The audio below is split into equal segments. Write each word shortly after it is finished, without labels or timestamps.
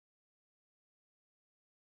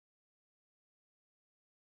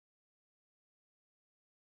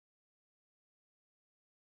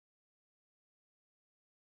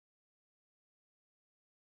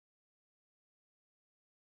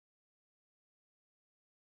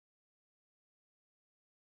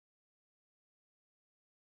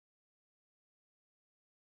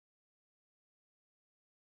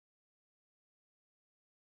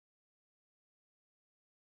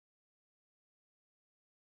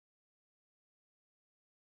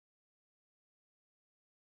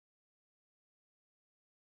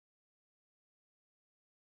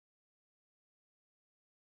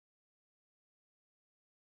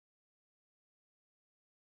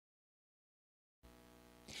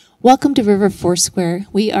Welcome to River Foursquare.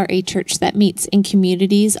 We are a church that meets in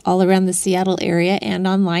communities all around the Seattle area and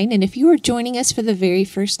online. And if you are joining us for the very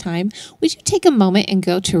first time, would you take a moment and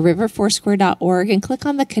go to riverfoursquare.org and click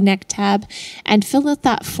on the Connect tab and fill out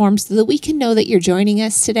that form so that we can know that you're joining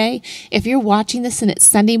us today. If you're watching this and it's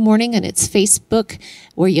Sunday morning and it's Facebook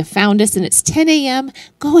where you found us and it's 10 a.m.,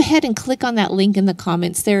 go ahead and click on that link in the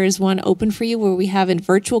comments. There is one open for you where we have a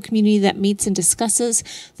virtual community that meets and discusses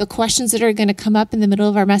the questions that are going to come up in the middle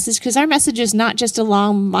of our message, because our message is not just a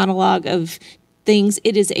long monologue of things.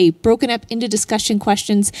 It is a broken up into discussion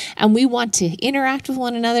questions, and we want to interact with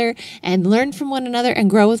one another and learn from one another and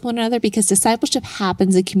grow with one another, because discipleship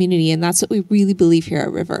happens in community, and that's what we really believe here at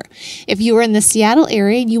River. If you are in the Seattle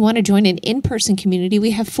area and you want to join an in-person community, we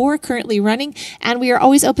have 4 currently running, and we are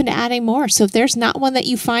always open to adding more. So if there's not one that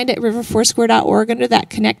you find at riverfoursquare.org under that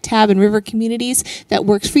Connect tab and River Communities that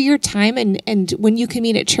works for your time and when you can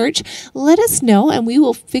meet at church, let us know, and we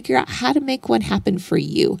will figure out how to make one happen for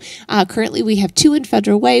you. Currently, we have 2 in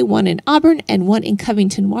Federal Way, 1 in Auburn, and 1 in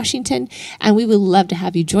Covington, Washington. And we would love to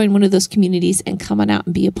have you join one of those communities and come on out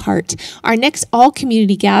and be a part. Our next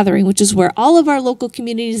all-community gathering, which is where all of our local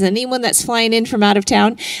communities and anyone that's flying in from out of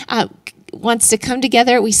town wants to come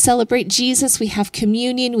together. We celebrate Jesus. We have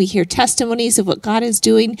communion. We hear testimonies of what God is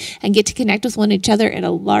doing and get to connect with one another in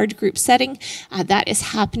a large group setting. That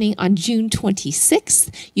is happening on June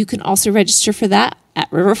 26th. You can also register for that at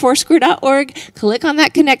riverfoursquare.org. Click on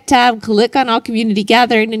that Connect tab, click on All Community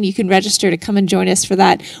Gathering, and you can register to come and join us for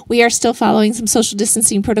that. We are still following some social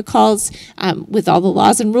distancing protocols with all the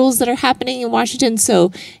laws and rules that are happening in Washington,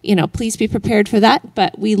 so please be prepared for that.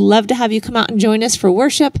 But we love to have you come out and join us for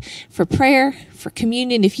worship, for prayer, for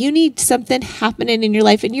communion. If you need something happening in your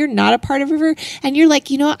life and you're not a part of River and you're like,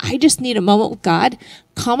 I just need a moment with God,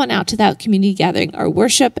 come on out to that community gathering. Our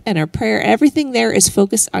worship and our prayer, everything there is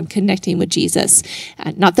focused on connecting with Jesus.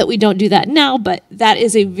 Not that we don't do that now, but that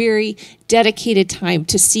is a very dedicated time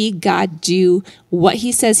to see God do what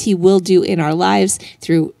he says he will do in our lives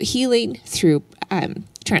through healing, through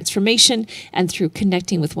transformation, and through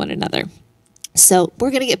connecting with one another. So we're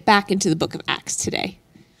going to get back into the book of Acts today.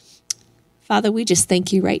 Father, we just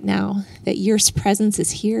thank you right now that your presence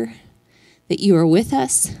is here, that you are with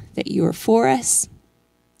us, that you are for us,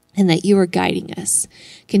 and that you are guiding us.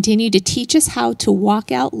 Continue to teach us how to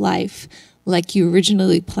walk out life like you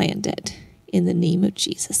originally planned it. In the name of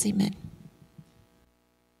Jesus, amen.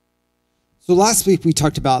 So last week we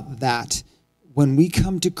talked about that when we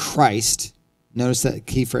come to Christ, notice that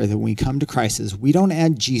key phrase, that when we come to Christ is we don't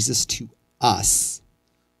add Jesus to us.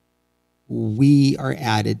 We are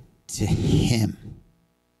added to him.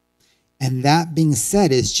 And that being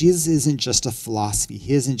said, is Jesus isn't just a philosophy.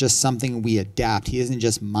 He isn't just something we adapt. He isn't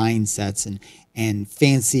just mindsets and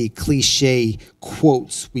fancy cliche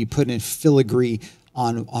quotes we put in filigree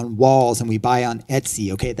on walls and we buy on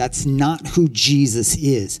Etsy. Okay, that's not who Jesus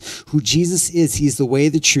is. Who Jesus is, he's the way,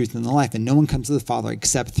 the truth, and the life. And no one comes to the Father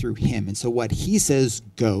except through him. And so what he says,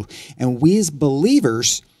 go. And we as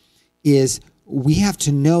believers is we have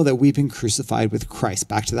to know that we've been crucified with Christ.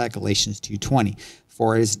 Back to that Galatians 2:20.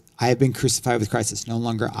 For as I have been crucified with Christ, it's no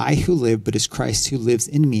longer I who live, but it's Christ who lives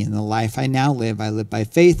in me. In the life I now live, I live by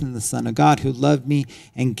faith in the Son of God who loved me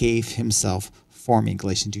and gave himself for me.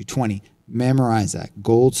 Galatians 2:20. Memorize that.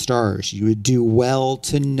 Gold stars. You would do well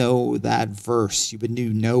to know that verse. You would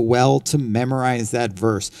know well to memorize that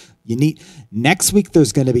verse. Next week,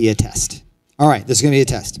 there's going to be a test. All right, there's going to be a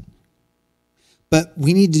test. But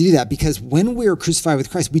we need to do that because when we're crucified with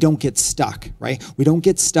Christ, we don't get stuck, right? We don't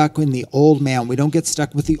get stuck in the old man. We don't get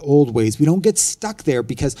stuck with the old ways. We don't get stuck there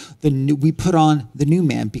because we put on the new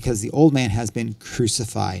man, because the old man has been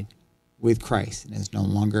crucified with Christ and it's no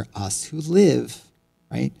longer us who live,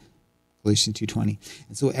 right? Galatians 2:20.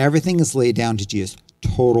 And so everything is laid down to Jesus,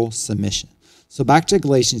 total submission. So back to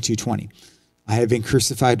Galatians 2:20. I have been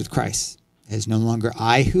crucified with Christ. It is no longer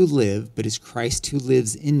I who live, but it's Christ who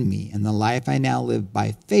lives in me. And the life I now live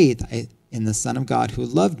by faith in the Son of God who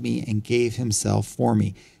loved me and gave himself for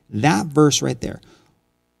me. That verse right there,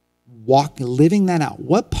 living that out.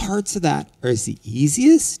 What parts of that is the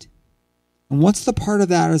easiest? And what's the part of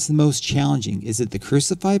that is the most challenging? Is it the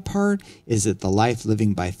crucified part? Is it the life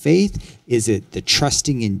living by faith? Is it the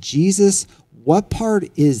trusting in Jesus? What part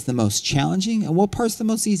is the most challenging and what part's the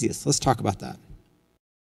most easiest? Let's talk about that.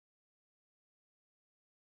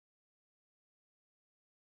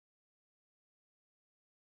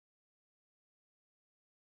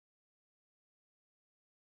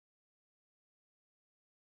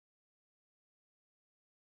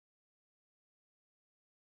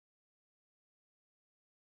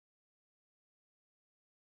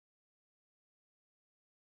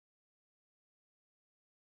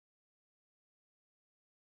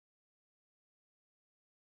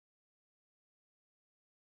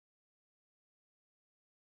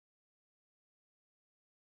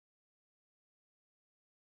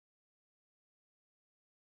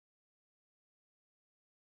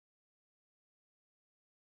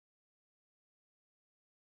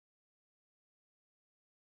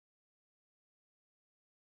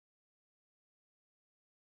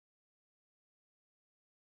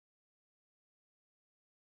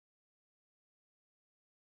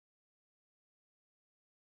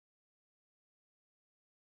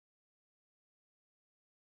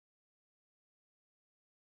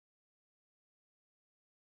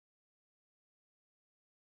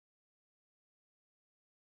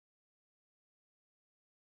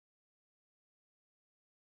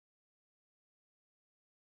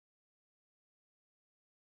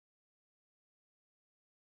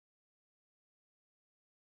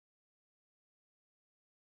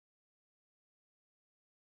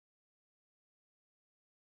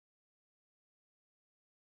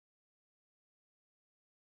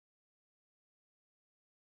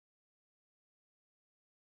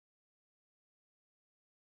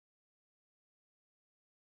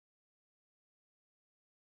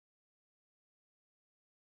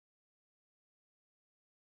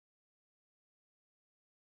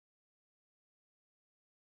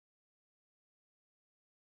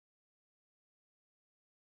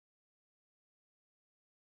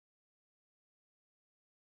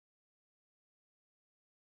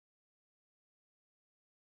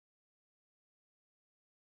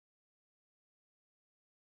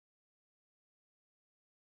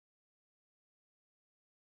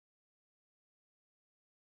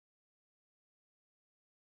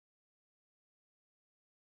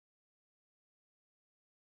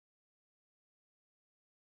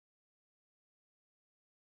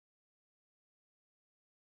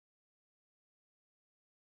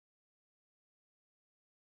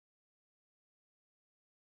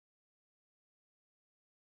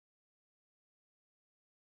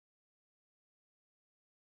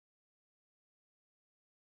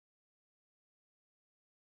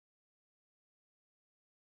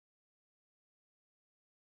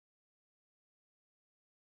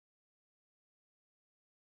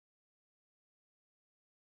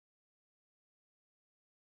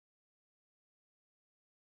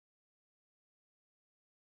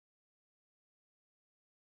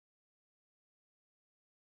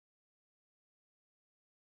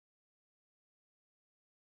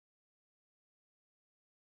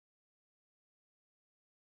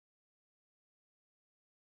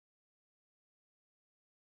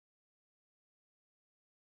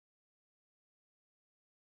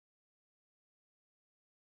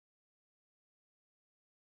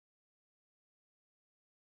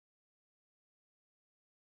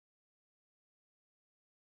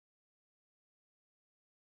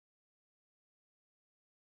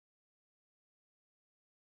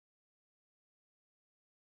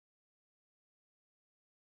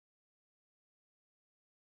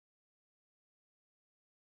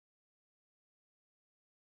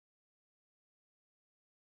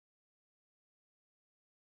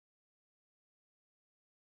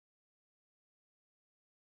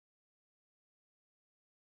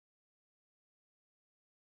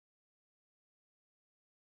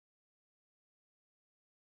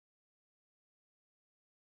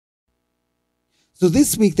 So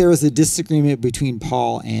this week there was a disagreement between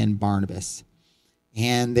Paul and Barnabas,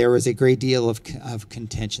 and there was a great deal of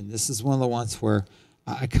contention. This is one of the ones where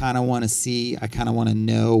I kind of want to see, I kind of want to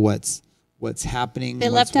know what's happening. They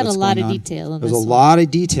left out a lot of detail. There's a lot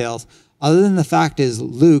of details. Other than the fact is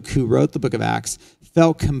Luke, who wrote the book of Acts,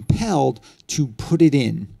 felt compelled to put it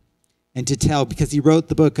in and to tell, because he wrote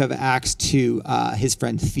the book of Acts to his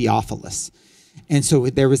friend Theophilus. And so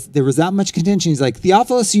there was that much contention. He's like,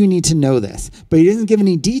 Theophilus, you need to know this. But he doesn't give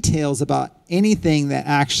any details about anything that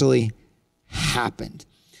actually happened.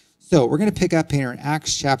 So we're going to pick up here in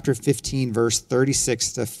Acts chapter 15, verse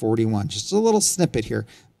 36 to 41. Just a little snippet here,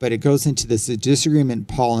 but it goes into this disagreement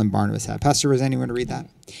Paul and Barnabas had. Pastor Roseanne, you want to read that?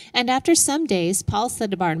 And after some days, Paul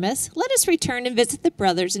said to Barnabas, "Let us return and visit the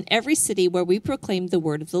brothers in every city where we proclaim the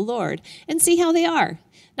word of the Lord, and see how they are."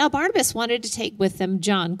 Now Barnabas wanted to take with them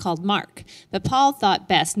John, called Mark, but Paul thought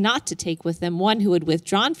best not to take with them one who had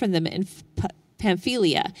withdrawn from them in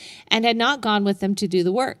Pamphylia, and had not gone with them to do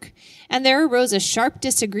the work. And there arose a sharp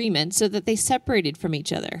disagreement, so that they separated from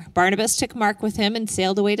each other. Barnabas took Mark with him and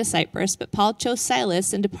sailed away to Cyprus, but Paul chose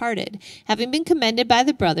Silas and departed, having been commended by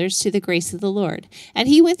the brothers to the grace of the Lord. And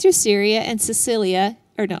he went through Syria and Cilicia,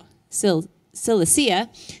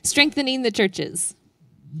 strengthening the churches.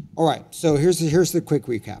 All right, so here's the quick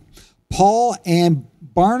recap. Paul and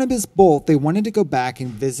Barnabas both, they wanted to go back and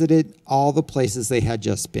visited all the places they had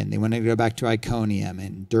just been. They wanted to go back to Iconium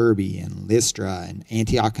and Derbe and Lystra and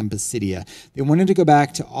Antioch and Pisidia. They wanted to go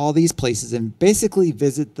back to all these places and basically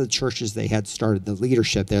visit the churches they had started, the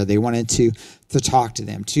leadership there. They wanted to talk to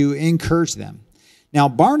them, to encourage them. Now,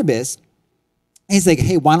 Barnabas, he's like,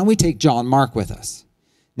 hey, why don't we take John Mark with us?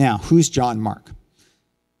 Now, who's John Mark?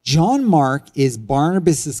 John Mark is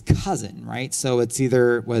Barnabas's cousin, right? So it's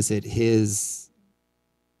either, was it his,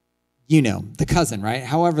 the cousin, right?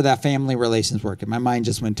 However that family relations work. And my mind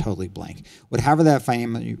just went totally blank. Whatever that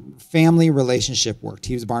family relationship worked,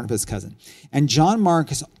 he was Barnabas' cousin. And John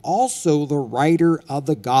Mark is also the writer of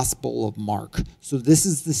the Gospel of Mark. So this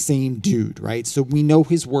is the same dude, right? So we know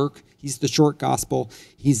his work. He's the short gospel.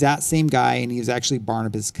 He's that same guy, and he was actually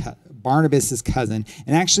Barnabas's cousin,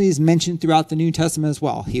 and actually is mentioned throughout the New Testament as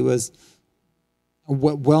well. He was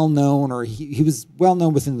well known, or he was well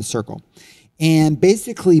known within the circle. And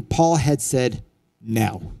basically, Paul had said,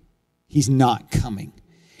 no, he's not coming.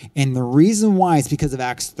 And the reason why is because of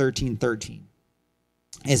Acts 13:13.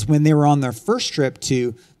 Is when they were on their first trip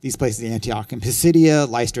to these places, Antioch and Pisidia,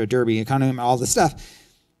 Lystra, Derbe, Iconium, all this stuff.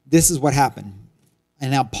 This is what happened.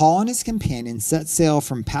 And now Paul and his companions set sail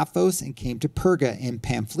from Paphos and came to Perga in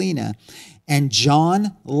Pamphylia. And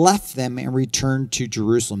John left them and returned to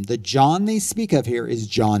Jerusalem. The John they speak of here is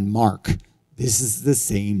John Mark. This is the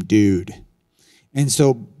same dude. And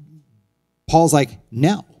so Paul's like,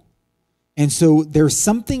 no. And so there's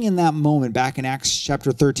something in that moment back in Acts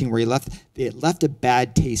chapter 13 where it left a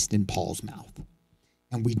bad taste in Paul's mouth.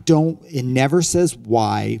 And it never says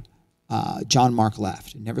why John Mark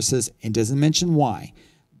left. It never says, and doesn't mention why.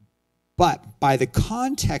 But by the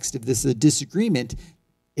context of this disagreement,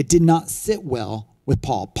 it did not sit well with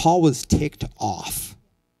Paul. Paul was ticked off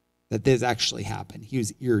that this actually happened. He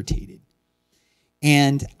was irritated.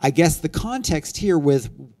 And I guess the context here with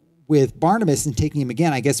Barnabas and taking him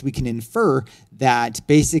again, I guess we can infer that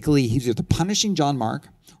basically he was either punishing John Mark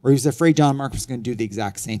or he was afraid John Mark was going to do the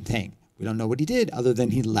exact same thing. We don't know what he did other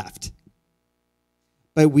than he left.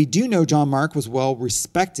 But we do know John Mark was well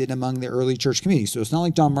respected among the early church community. So it's not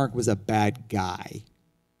like John Mark was a bad guy.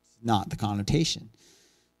 It's not the connotation.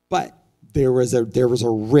 But there was a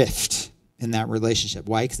rift in that relationship.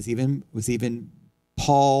 Why? Because even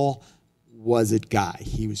Paul was a guy.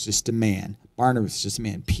 He was just a man. Barnabas was just a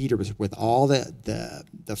man. Peter was with all the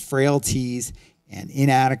frailties and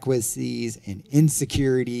inadequacies and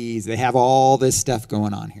insecurities. They have all this stuff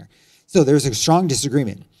going on here. So there's a strong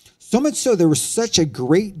disagreement. So much so there was such a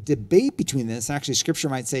great debate between this. Actually, Scripture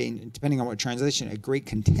might say, depending on what translation, a great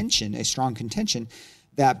contention, a strong contention,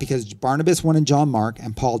 that because Barnabas wanted John Mark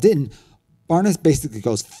and Paul didn't, Barnabas basically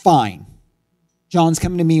goes, fine. John's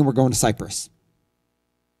coming to me and we're going to Cyprus.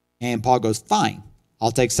 And Paul goes, fine,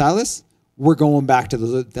 I'll take Silas. We're going back to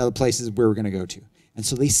the other places we were going to go to. And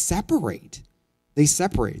so they separate.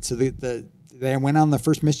 So they went on the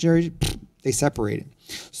first missionary, they separated.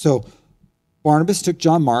 So Barnabas took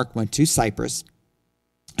John Mark, went to Cyprus,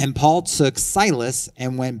 and Paul took Silas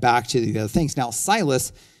and went back to the other things. Now,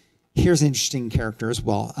 Silas, here's an interesting character as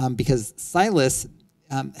well, because Silas,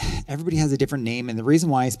 everybody has a different name, and the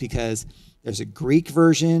reason why is because there's a Greek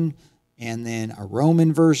version, and then a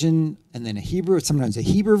Roman version, and then sometimes a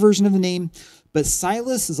Hebrew version of the name. But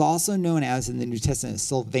Silas is also known as, in the New Testament,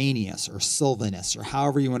 Silvanus or Silvanus, or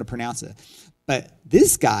however you want to pronounce it. But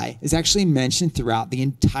this guy is actually mentioned throughout the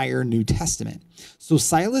entire New Testament. So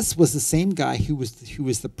Silas was the same guy who was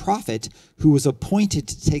the prophet who was appointed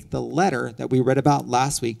to take the letter that we read about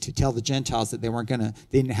last week to tell the Gentiles that they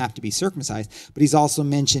didn't have to be circumcised. But he's also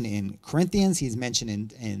mentioned in Corinthians. He's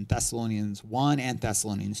mentioned in Thessalonians 1 and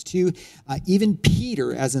Thessalonians 2. Even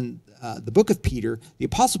Peter, as in the book of Peter, the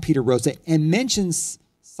apostle Peter wrote it and mentions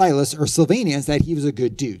Silas or Silvanus that he was a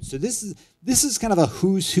good dude. So this is kind of a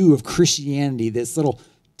who's who of Christianity, this little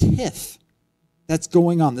tiff that's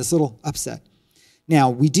going on, this little upset. Now,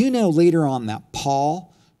 we do know later on that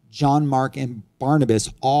Paul, John Mark, and Barnabas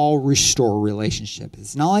all restore relationship.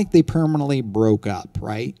 It's not like they permanently broke up,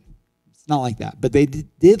 right? It's not like that. But they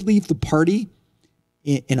did leave the party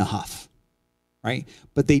in a huff, right?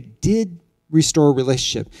 But they did restore a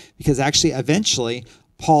relationship because actually eventually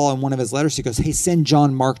Paul, in one of his letters, he goes, hey, send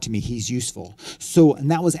John Mark to me. He's useful. So,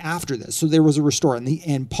 and that was after this. So there was a restore.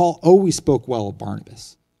 And Paul always spoke well of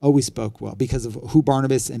Barnabas. Always spoke well because of who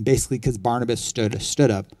Barnabas, and basically because Barnabas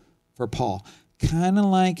stood up for Paul. Kind of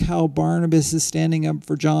like how Barnabas is standing up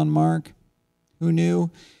for John Mark. Who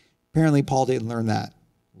knew? Apparently, Paul didn't learn that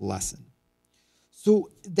lesson. So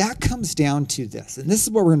that comes down to this, and this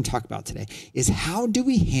is what we're going to talk about today, is how do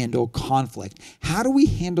we handle conflict? How do we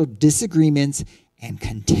handle disagreements and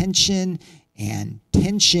contention and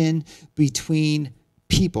tension between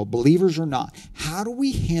people, believers or not? How do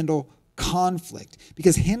we handle conflict?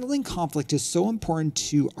 Because handling conflict is so important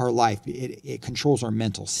to our life. It controls our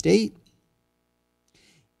mental state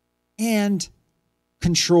and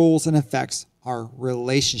controls and affects our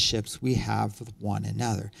relationships we have with one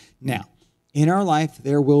another. Now, in our life,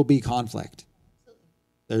 there will be conflict.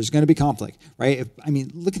 There's going to be conflict, right?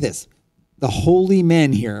 Look at this. The holy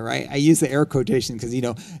men here, right? I use the air quotation because,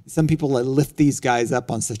 some people lift these guys up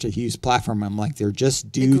on such a huge platform. I'm like, they're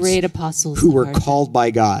just dudes, the great apostles who were called by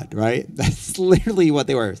God, right? That's literally what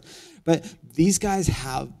they were. But these guys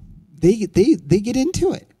they get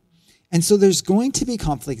into it. And so there's going to be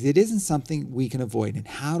conflict. It isn't something we can avoid. And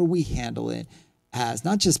how do we handle it as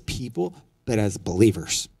not just people, but as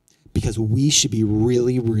believers? Because we should be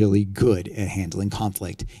really, really good at handling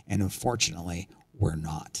conflict. And unfortunately, we're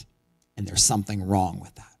not. And there's something wrong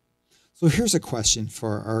with that. So here's a question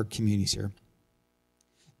for our communities here.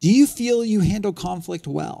 Do you feel you handle conflict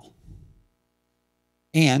well?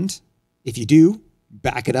 And if you do,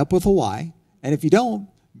 back it up with a why. And if you don't,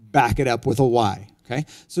 back it up with a why. Okay?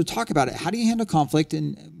 So talk about it. How do you handle conflict,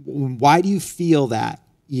 and why do you feel that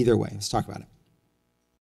either way? Let's talk about it.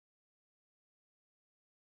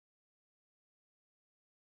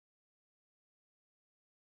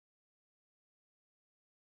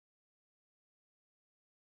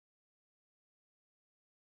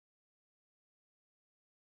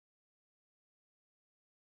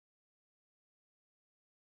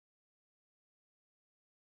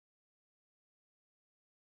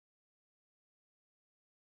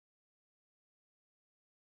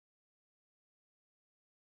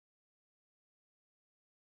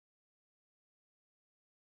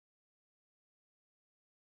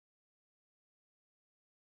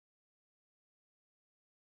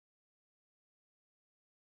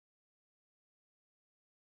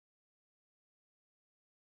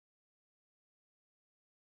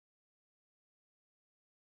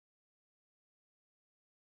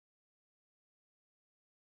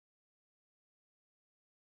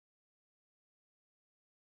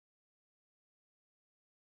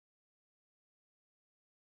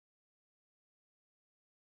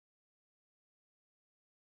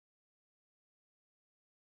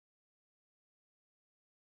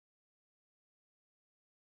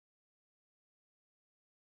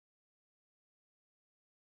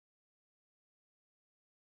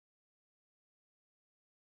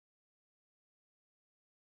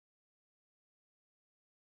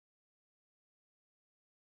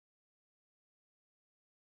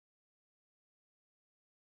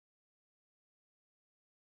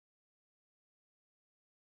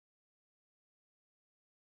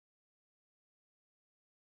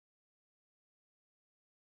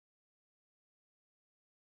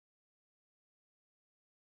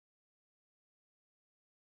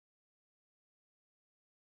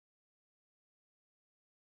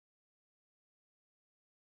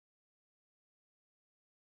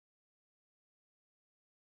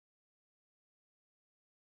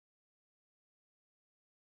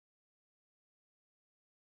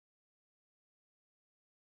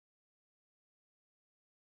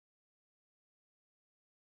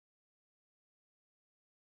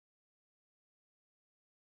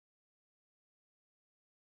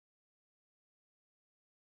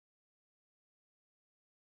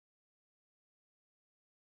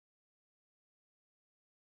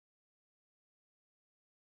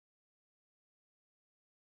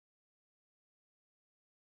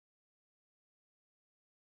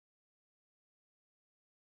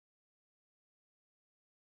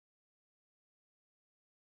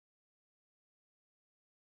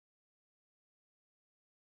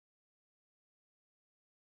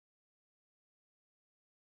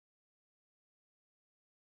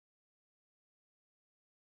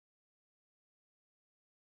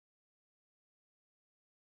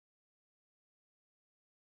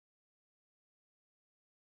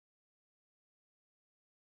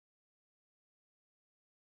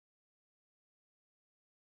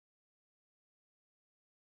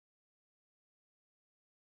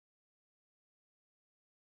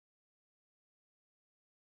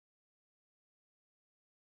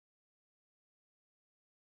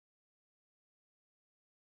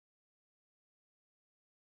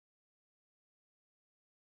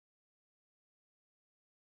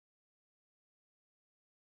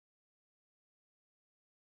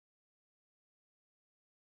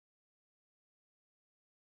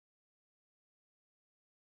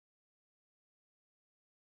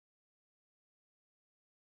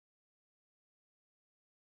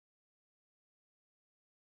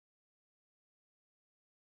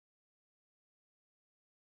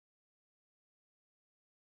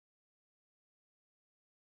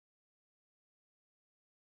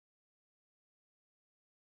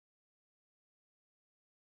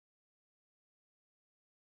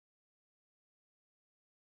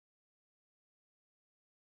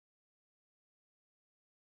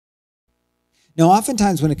 Now,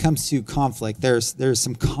 oftentimes when it comes to conflict, there's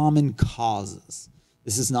some common causes.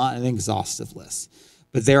 This is not an exhaustive list,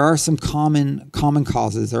 but there are some common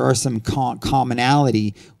causes. There are some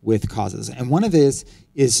commonality with causes, and one of it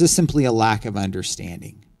is just simply a lack of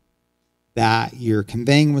understanding. That you're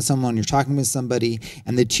conveying with someone, you're talking with somebody,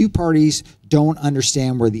 and the two parties don't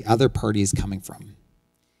understand where the other party is coming from.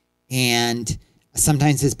 And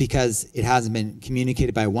sometimes it's because it hasn't been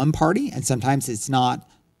communicated by one party, and sometimes it's not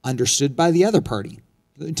understood by the other party.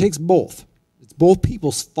 It takes both. It's both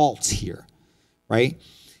people's faults here, right?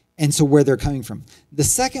 And so where they're coming from. The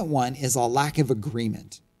second one is a lack of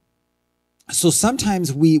agreement. So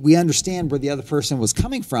sometimes we understand where the other person was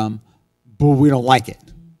coming from, but we don't like it.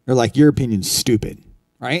 They're like, your opinion's stupid,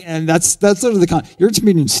 right? And that's sort of the your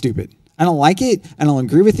opinion's stupid. I don't like it. I don't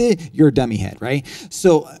agree with it. You're a dummy head, right?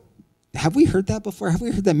 So have we heard that before? Have we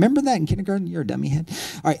heard that? Remember that in kindergarten? You're a dummy head.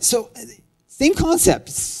 All right. So same concept,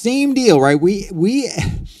 same deal, right? We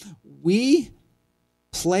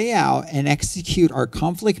play out and execute our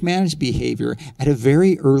conflict management behavior at a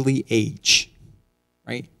very early age.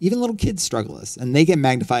 Right? Even little kids struggle with this, and they get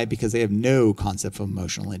magnified because they have no concept of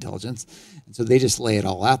emotional intelligence, and so they just lay it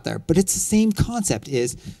all out there. But it's the same concept.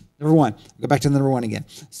 Is number one. I'll go back to number one again.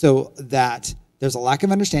 So that there's a lack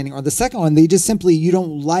of understanding, or the second one, they just simply you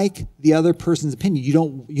don't like the other person's opinion.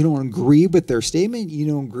 You don't agree with their statement. You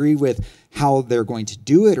don't agree with how they're going to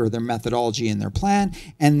do it or their methodology and their plan.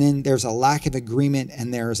 And then there's a lack of agreement,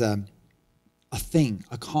 and there's a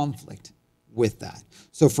conflict with that.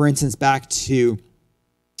 So, for instance, back to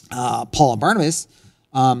Paul and Barnabas,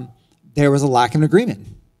 there was a lack of agreement.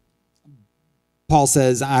 Paul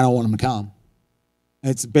says, I don't want him to come.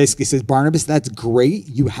 It basically says, Barnabas, that's great.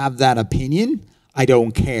 You have that opinion. I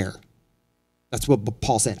don't care. That's what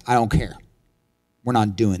Paul said. I don't care. We're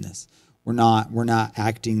not doing this. We're not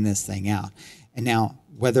acting this thing out. And now,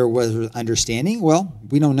 whether it was understanding, well,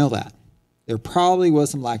 we don't know that. There probably was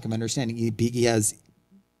some lack of understanding because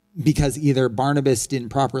either Barnabas didn't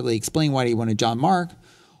properly explain why he wanted John Mark,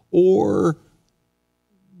 or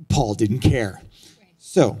Paul didn't care.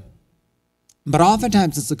 So, but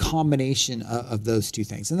oftentimes it's a combination of those two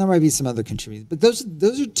things. And there might be some other contributors, but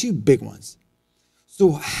those are two big ones.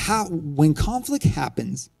 So when conflict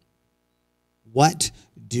happens, what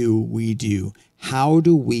do we do? How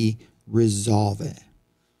do we resolve it?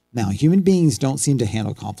 Now, human beings don't seem to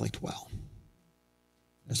handle conflict well.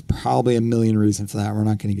 There's probably a million reasons for that. We're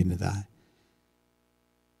not going to get into that.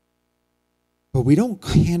 But we don't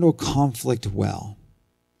handle conflict well.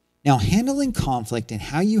 Now, handling conflict and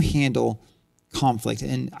how you handle conflict,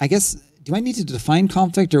 and I guess, do I need to define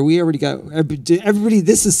conflict, or we already got, everybody,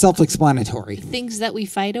 this is self-explanatory. Things that we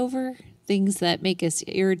fight over, things that make us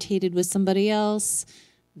irritated with somebody else,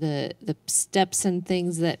 the steps and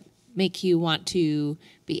things that make you want to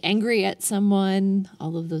be angry at someone,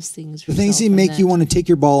 all of those things. The things that make you want to take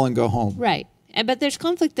your ball and go home. Right. But there's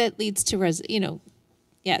conflict that leads to,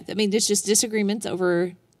 yeah, I mean, there's just disagreements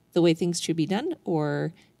over the way things should be done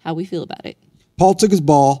or how we feel about it. Paul took his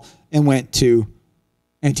ball and went to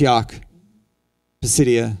Antioch,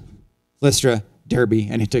 Pisidia, Lystra, Derbe,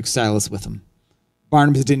 and he took Silas with him.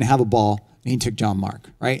 Barnabas didn't have a ball, and he took John Mark,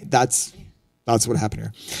 right? That's what happened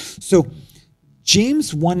here. So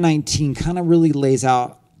James 1:19 kind of really lays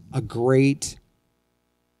out a great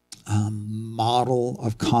model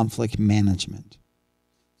of conflict management.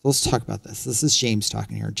 So let's talk about this. This is James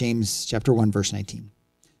talking here. James chapter 1, verse 19.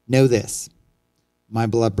 Know this, my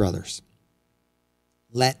beloved brothers.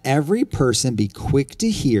 Let every person be quick to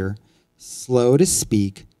hear, slow to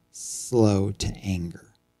speak, slow to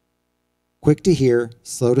anger. Quick to hear,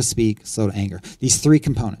 slow to speak, slow to anger. These three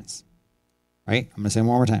components, right? I'm going to say them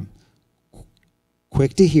one more time.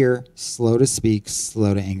 Quick to hear, slow to speak,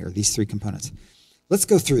 slow to anger. These three components. Let's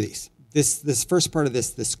go through these. This first part of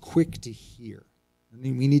this quick to hear.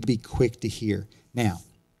 We need to be quick to hear. Now,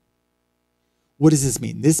 what does this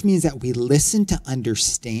mean? This means that we listen to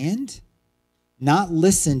understand, not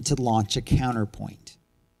listen to launch a counterpoint.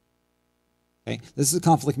 Okay? This is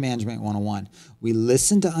conflict management 101. We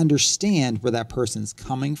listen to understand where that person's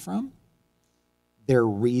coming from, their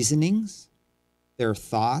reasonings, their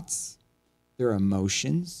thoughts, their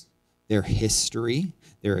emotions, their history,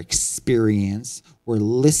 their experience. We're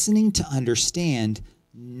listening to understand,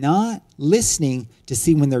 not listening to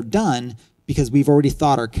see when they're done, because we've already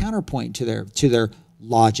thought our counterpoint to their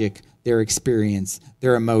logic, their experience,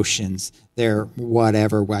 their emotions, their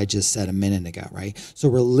whatever I just said a minute ago, right? So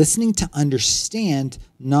we're listening to understand,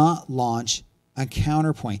 not launch a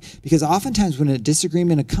counterpoint. Because oftentimes when a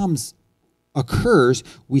disagreement occurs,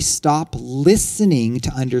 we stop listening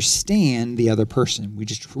to understand the other person.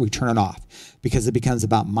 We turn it off because it becomes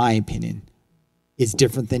about my opinion, is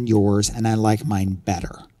different than yours, and I like mine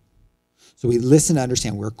better. So we listen to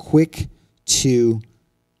understand. We're quick to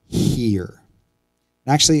hear.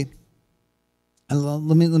 Actually,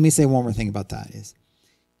 let me say one more thing about that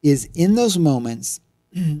is in those moments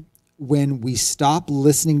when we stop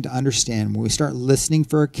listening to understand, when we start listening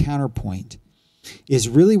for a counterpoint, is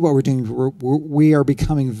really what we're doing. We are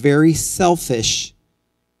becoming very selfish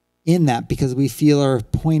in that because we feel our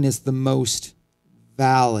point is the most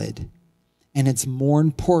valid and it's more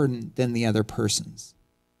important than the other person's.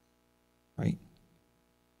 Right?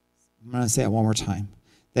 I'm going to say it one more time.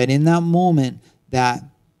 That in that moment that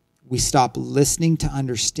we stop listening to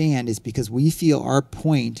understand is because we feel our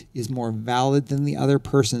point is more valid than the other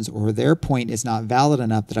person's, or their point is not valid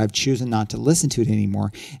enough that I've chosen not to listen to it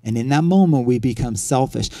anymore. And in that moment, we become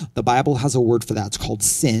selfish. The Bible has a word for that. It's called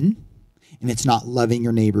sin, and it's not loving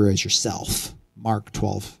your neighbor as yourself. Mark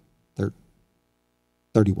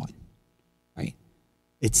 12:31, right?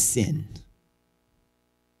 It's sin.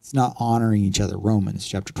 It's not honoring each other. Romans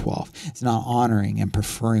chapter 12. It's not honoring and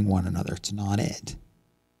preferring one another. It's not it.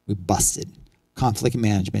 We busted. Conflict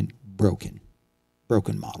management, broken.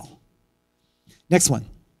 Broken model. Next one.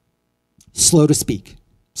 Slow to speak.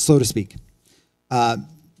 Slow to speak.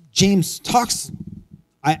 James talks,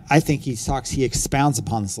 I think he expounds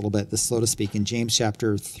upon this a little bit, the slow to speak in James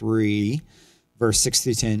chapter 3, verse 6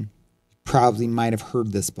 through 10. You probably might have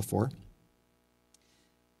heard this before.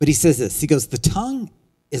 But he says this. He goes, the tongue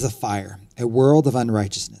is a fire, a world of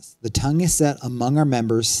unrighteousness. The tongue is set among our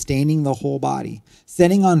members, staining the whole body,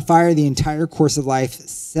 setting on fire the entire course of life,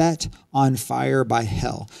 set on fire by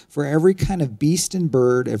hell. For every kind of beast and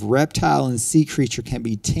bird, of reptile and sea creature can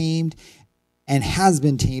be tamed and has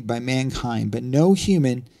been tamed by mankind, but no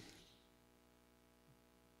human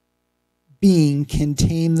being can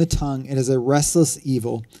tame the tongue. It is a restless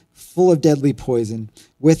evil, full of deadly poison.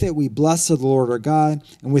 With it we bless the Lord our God,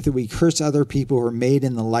 and with it we curse other people who are made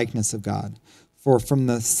in the likeness of God. For from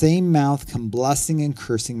the same mouth come blessing and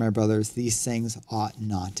cursing, my brothers. These things ought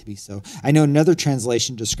not to be so. I know another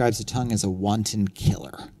translation describes the tongue as a wanton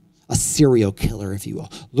killer, a serial killer, if you will,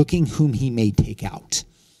 looking whom he may take out.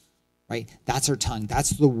 Right? That's our tongue. That's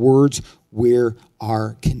the words we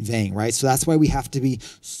are conveying, right? So that's why we have to be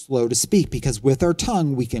slow to speak, because with our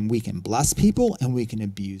tongue, we can bless people and we can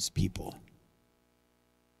abuse people.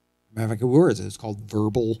 Matter of fact, words, it's called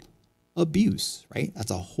verbal abuse, right?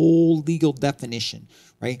 That's a whole legal definition,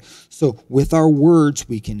 right? So with our words,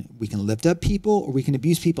 we can lift up people or we can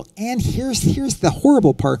abuse people. And here's the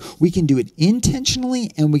horrible part. We can do it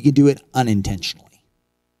intentionally and we can do it unintentionally.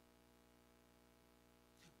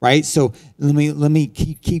 Right? So let me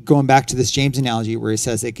keep going back to this James analogy where he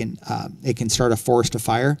says it can start a forest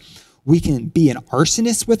afire. We can be an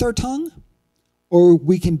arsonist with our tongue, or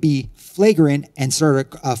we can be flagrant and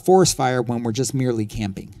start a forest fire when we're just merely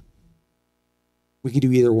camping. We can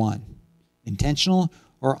do either one, intentional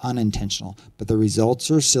or unintentional, but the results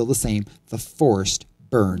are still the same. The forest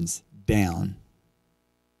burns down,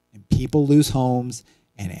 and people lose homes,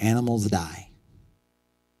 and animals die.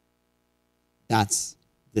 That's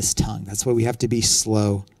this tongue. That's why we have to be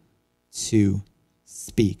slow to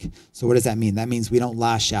speak. So what does that mean? That means we don't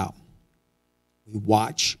lash out. We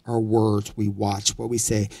watch our words. We watch what we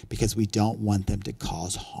say because we don't want them to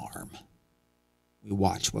cause harm. We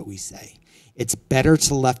watch what we say. It's better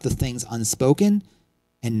to left the things unspoken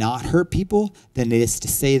and not hurt people than it is to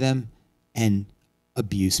say them and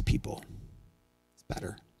abuse people. It's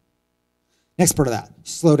better. Next part of that,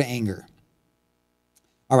 slow to anger.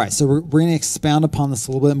 All right, so we're going to expound upon this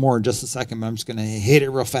a little bit more in just a second, but I'm just going to hit it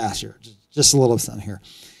real fast here. Just a little something here.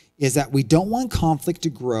 Is that we don't want conflict to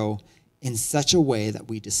grow in such a way that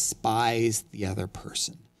we despise the other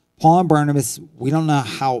person. Paul and Barnabas, we don't know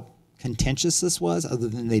how contentious this was other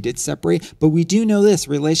than they did separate, but we do know this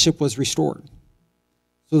relationship was restored.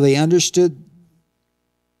 So they understood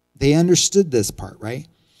this part, right?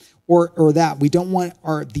 Or that we don't want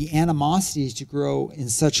the animosities to grow in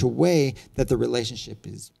such a way that the relationship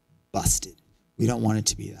is busted. We don't want it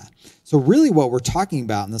to be that. So really what we're talking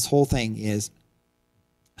about in this whole thing is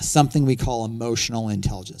something we call emotional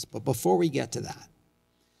intelligence. But before we get to that,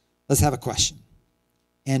 let's have a question.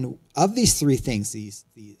 And of these three things,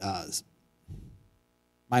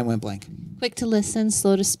 mine went blank. Quick to listen,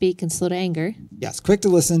 slow to speak, and slow to anger. Yes, quick to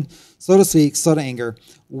listen, slow to speak, slow to anger.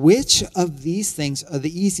 Which of these things are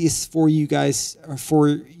the easiest for you guys, or for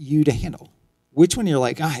you to handle? Which one you're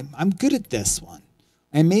like, I'm good at this one.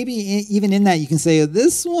 And maybe even in that you can say,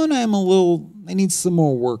 this one I need some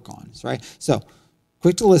more work on, right? So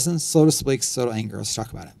quick to listen, slow to speak, slow to anger. Let's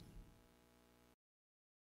talk about it.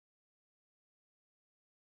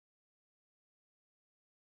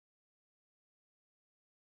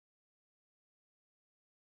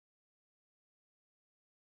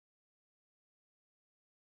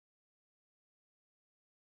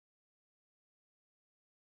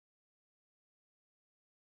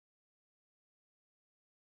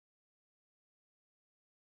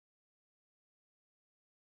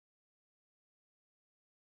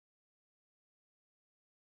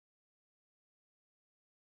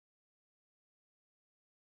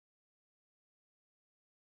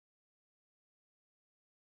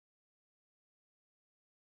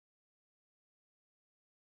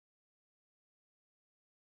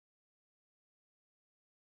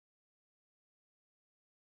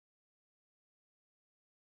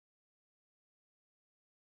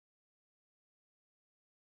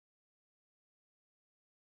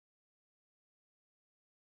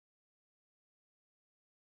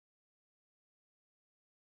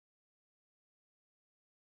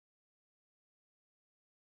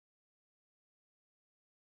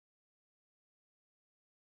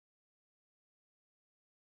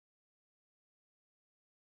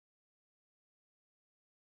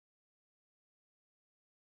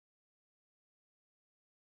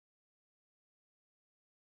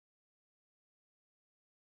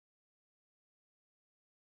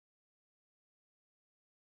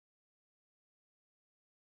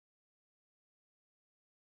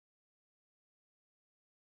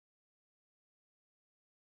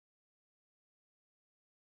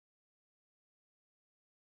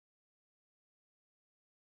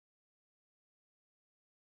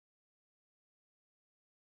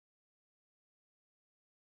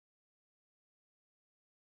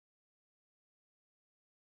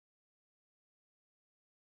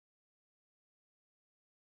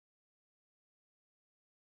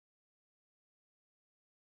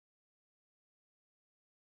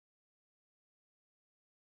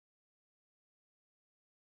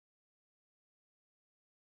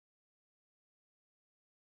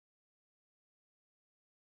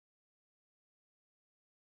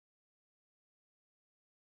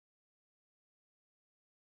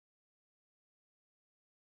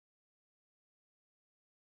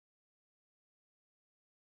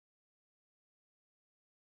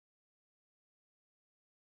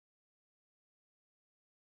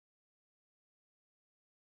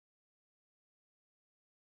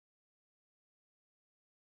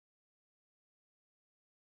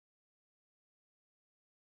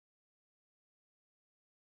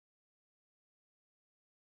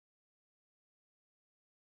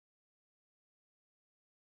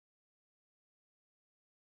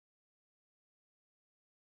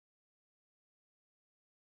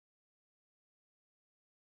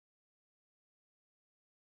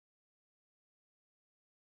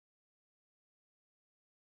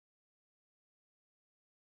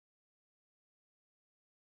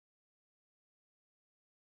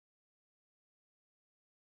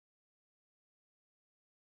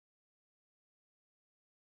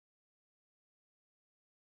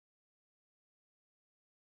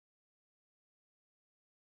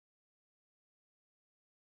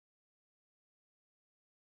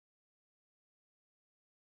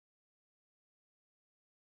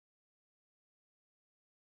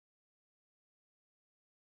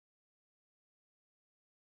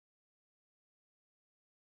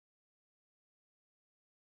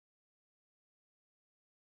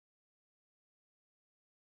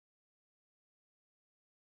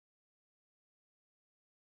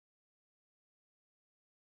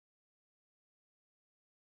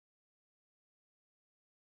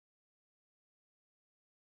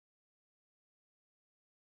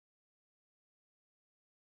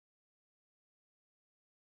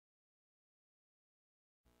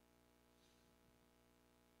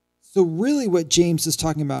 So really what James is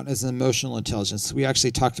talking about is emotional intelligence. We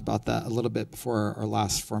actually talked about that a little bit before our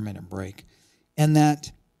last 4-minute break. And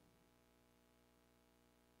that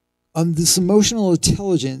this emotional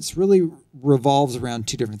intelligence really revolves around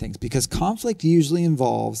two different things, because conflict usually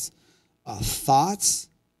involves thoughts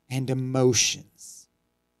and emotions,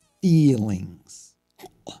 feelings.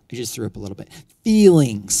 I just threw up a little bit.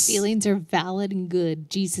 Feelings. Feelings are valid and good.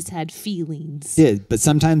 Jesus had feelings. Did, but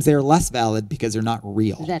sometimes they're less valid because they're not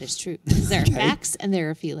real. That is true. There are facts and there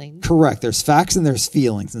are feelings. Correct. There's facts and there's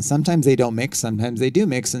feelings, and sometimes they don't mix. Sometimes they do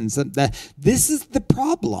mix, and this is the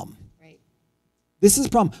problem. Right. This is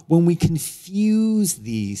the problem when we confuse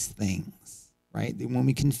these things. Right? When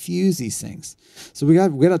we confuse these things. So we got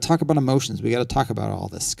to talk about emotions. We got to talk about all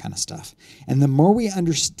this kind of stuff. And the more we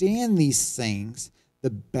understand these things, the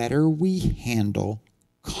better we handle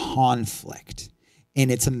conflict. And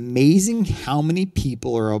it's amazing how many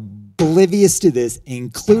people are oblivious to this,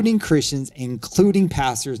 including Christians, including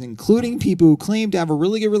pastors, including people who claim to have a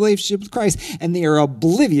really good relationship with Christ, and they are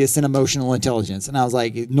oblivious in emotional intelligence. And I was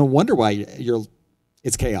like, no wonder why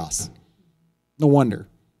it's chaos. No wonder.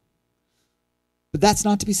 But that's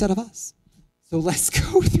not to be said of us. So let's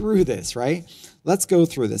go through this, right? Let's go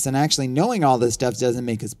through this. And actually knowing all this stuff doesn't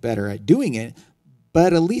make us better at doing it,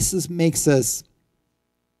 but at least this makes us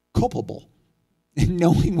culpable in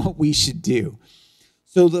knowing what we should do.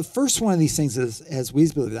 So the first one of these things is, as we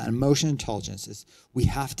believe that emotional intelligence is, we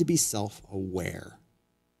have to be self-aware.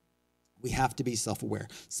 We have to be self-aware.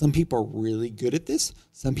 Some people are really good at this.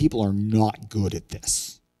 Some people are not good at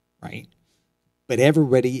this, right? But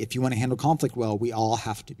everybody, if you want to handle conflict well, we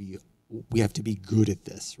have to be good at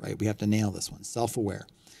this, right? We have to nail this one, self-aware.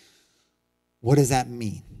 What does that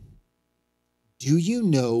mean? Do you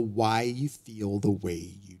know why you feel the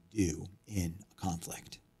way you do in a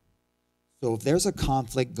conflict? So if there's a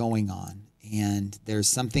conflict going on and there's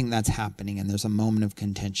something that's happening and there's a moment of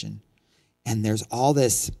contention and there's all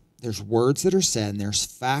this, there's words that are said and there's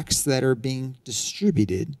facts that are being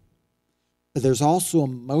distributed, but there's also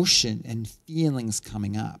emotion and feelings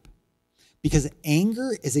coming up. Because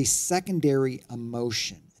anger is a secondary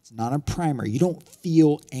emotion. It's not a primary. You don't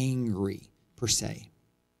feel angry per se.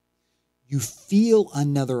 You feel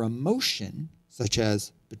another emotion, such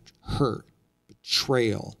as hurt,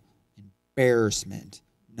 betrayal, embarrassment,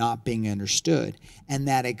 not being understood, and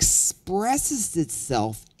that expresses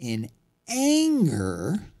itself in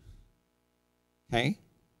anger. Okay?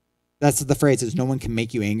 That's the phrase is no one can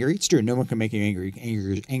make you angry. It's true, no one can make you angry.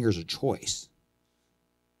 Anger is a choice.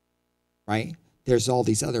 Right? There's all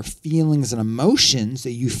these other feelings and emotions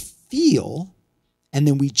that you feel, and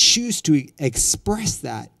then we choose to express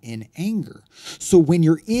that in anger. So when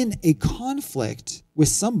you're in a conflict with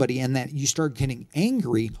somebody and that you start getting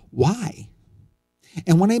angry, why?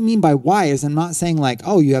 And what I mean by why is I'm not saying like,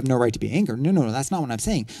 oh, you have no right to be angry. No, that's not what I'm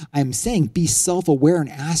saying. I'm saying be self-aware and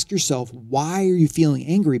ask yourself, why are you feeling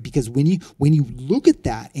angry? Because when you look at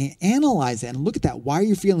that and analyze that and look at that, why are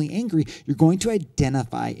you feeling angry? You're going to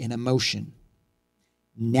identify an emotion.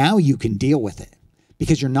 Now you can deal with it.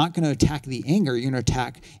 Because you're not going to attack the anger, you're going to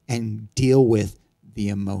attack and deal with the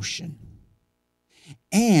emotion.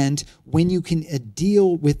 And when you can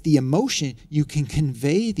deal with the emotion, you can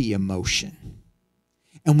convey the emotion.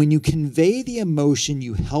 And when you convey the emotion,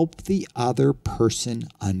 you help the other person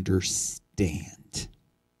understand.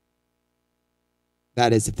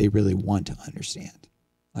 That is, if they really want to understand.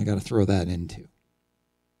 I got to throw that in too.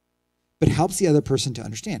 But it helps the other person to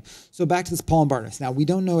understand. So back to this Paul and Barnabas. Now, we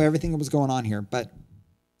don't know everything that was going on here, but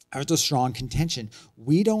there's a strong contention.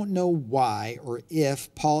 We don't know why or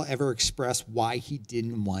if Paul ever expressed why he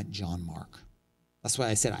didn't want John Mark. That's why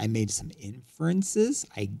I said I made some inferences.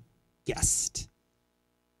 I guessed.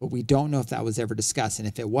 But we don't know if that was ever discussed. And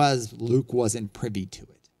if it was, Luke wasn't privy to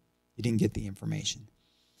it. He didn't get the information.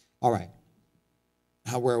 All right.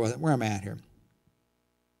 Where am I at here?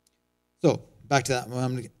 So back to that. I'm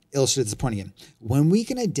going to illustrate this point again. When we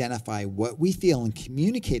can identify what we feel and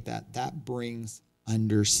communicate that brings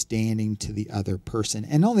understanding to the other person.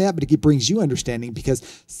 And not only that, but it brings you understanding,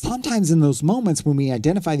 because sometimes in those moments when we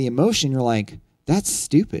identify the emotion, you're like, that's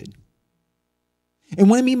stupid. And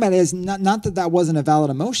what I mean by that is not that wasn't a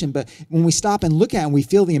valid emotion, but when we stop and look at it and we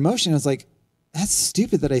feel the emotion, it's like, that's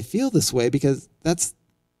stupid that I feel this way, because that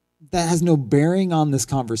has no bearing on this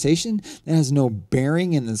conversation. That has no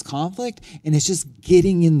bearing in this conflict. And it's just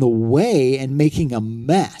getting in the way and making a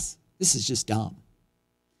mess. This is just dumb.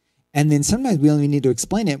 And then sometimes we only need to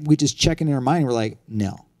explain it. We just check in our mind. We're like,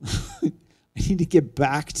 no, I need to get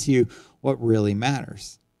back to what really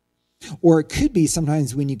matters. Or it could be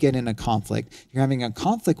sometimes when you get in a conflict, you're having a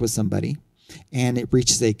conflict with somebody and it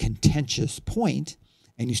reaches a contentious point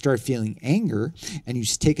and you start feeling anger and you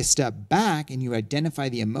take a step back and you identify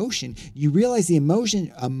the emotion, you realize the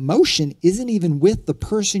emotion isn't even with the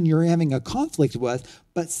person you're having a conflict with,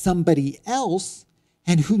 but somebody else,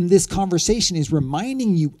 and whom this conversation is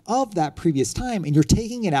reminding you of that previous time, and you're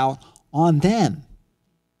taking it out on them.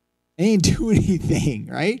 They ain't doing anything,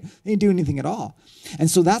 right? They ain't doing anything at all. And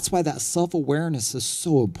so that's why that self-awareness is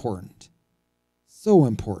so important. So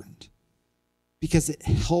important. Because it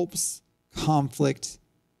helps conflict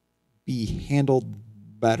be handled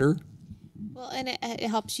better. Well, and it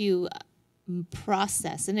helps you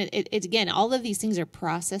process. And it again, all of these things are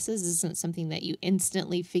processes. This isn't something that you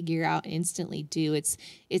instantly figure out, instantly do.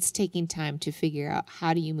 It's taking time to figure out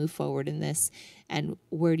how do you move forward in this and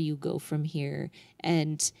where do you go from here.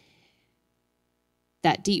 And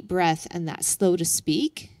that deep breath and that slow to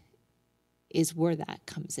speak is where that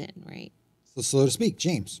comes in, right? So slow to speak,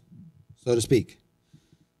 James. Slow to speak.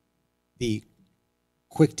 Be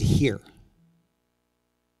quick to hear.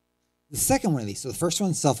 The second one of these, so the first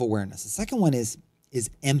one is self-awareness. The second one is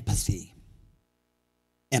empathy.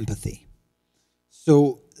 Empathy.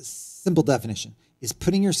 So simple definition is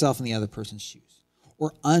putting yourself in the other person's shoes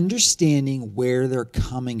or understanding where they're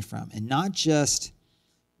coming from, and not just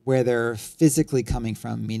where they're physically coming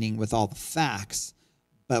from, meaning with all the facts,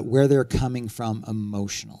 but where they're coming from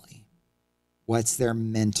emotionally. What's their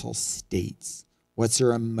mental states? What's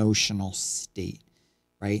their emotional state,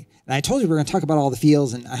 right? And I told you we're going to talk about all the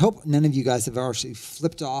feels, and I hope none of you guys have actually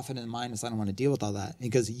flipped off and in mind as I don't want to deal with all that,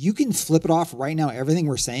 because you can flip it off right now, everything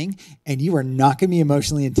we're saying, and you are not going to be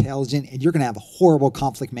emotionally intelligent, and you're going to have horrible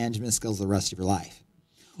conflict management skills the rest of your life.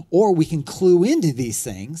 Or we can clue into these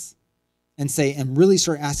things and say, and really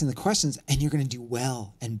start asking the questions, and you're going to do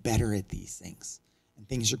well and better at these things. And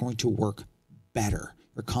things are going to work better.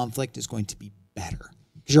 Your conflict is going to be better.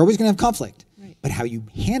 Because you're always going to have conflict. Right. But how you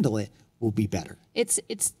handle it will be better. It's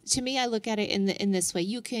to me, I look at it in this way.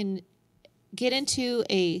 You can get into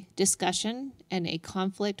a discussion and a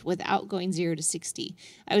conflict without going 0 to 60.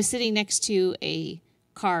 I was sitting next to a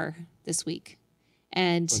car this week.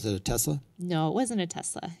 And was it a Tesla? No, it wasn't a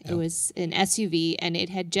Tesla. It was an SUV, and it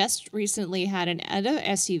had just recently had another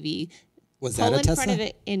SUV was that a Tesla? In front of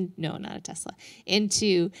it. No, not a Tesla.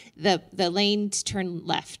 Into the lane to turn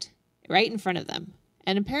left, right in front of them.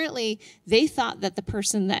 And apparently they thought that the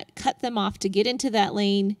person that cut them off to get into that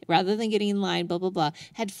lane, rather than getting in line, blah, blah, blah,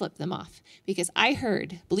 had flipped them off. Because I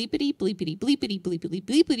heard bleepity, bleepity, bleepity, bleepity,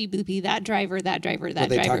 bleepity, bleepity, that driver. Were they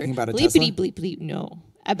driver. talking about a bleepity, Tesla? Bleepity, no.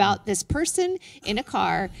 About this person in a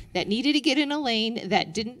car that needed to get in a lane,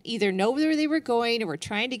 that didn't either know where they were going or were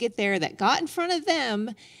trying to get there, that got in front of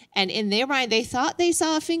them, and in their mind they thought they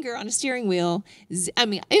saw a finger on a steering wheel. I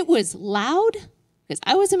mean, it was loud because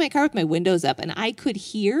I was in my car with my windows up and I could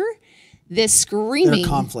hear this screaming.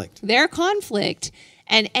 Their conflict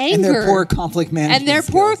and anger. And their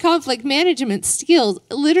poor conflict management skills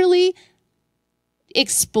literally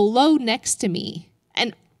explode next to me.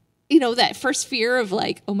 And you know, that first fear of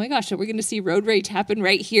like, oh my gosh, are we going to see road rage happen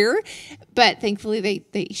right here? But thankfully,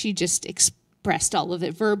 she just expressed all of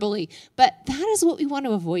it verbally. But that is what we want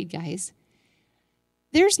to avoid, guys.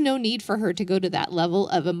 There's no need for her to go to that level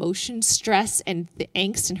of emotion, stress, and the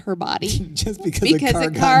angst in her body. Just because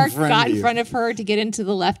a car got in front of her to get into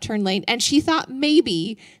the left turn lane. And she thought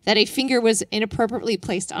maybe that a finger was inappropriately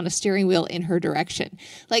placed on a steering wheel in her direction.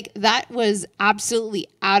 Like, that was absolutely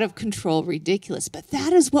out of control, ridiculous. But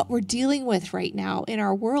that is what we're dealing with right now in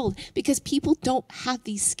our world because people don't have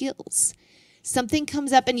these skills. Something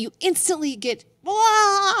comes up and you instantly get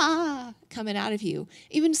blah, coming out of you.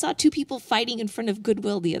 Even saw two people fighting in front of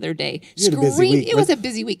Goodwill the other day. It was a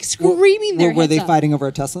busy week. Screaming their heads Were they up. fighting over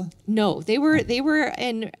a Tesla? No, they were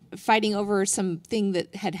fighting over something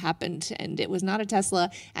that had happened, and it was not a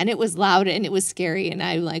Tesla, and it was loud and it was scary. And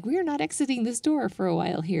I'm like, we are not exiting this door for a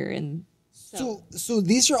while here. And so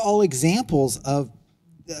these are all examples of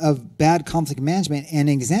bad conflict management and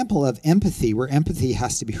an example of empathy, where empathy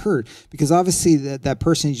has to be heard, because obviously that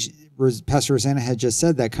person Pastor Rosanna had just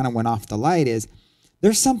said that kind of went off the light is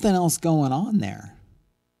there's something else going on there.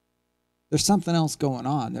 There's something else going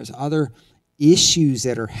on. There's other issues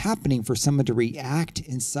that are happening for someone to react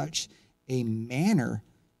in such a manner.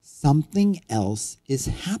 Something else is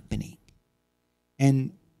happening.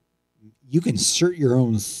 And you can insert your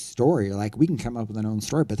own story. Like, we can come up with an own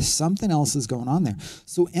story, but something else is going on there.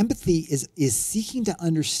 So empathy is seeking to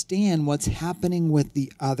understand what's happening with the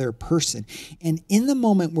other person. And in the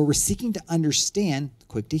moment where we're seeking to understand,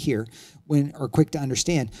 quick to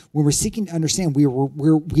understand, when we're seeking to understand, we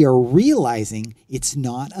are realizing it's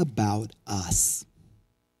not about us.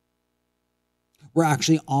 We're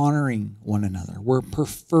actually honoring one another. We're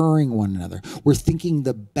preferring one another. We're thinking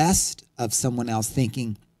the best of someone else,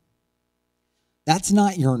 thinking, that's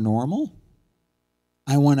not your normal.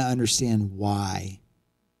 I want to understand why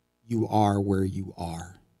you are where you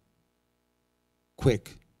are.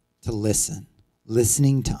 Quick to listen,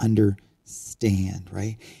 listening to understand,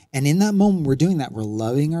 right? And in that moment, we're doing that. We're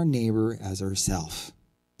loving our neighbor as ourselves.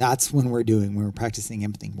 That's when when we're practicing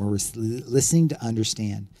empathy. We're listening to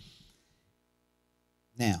understand.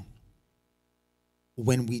 Now,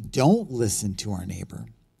 when we don't listen to our neighbor,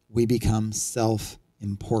 we become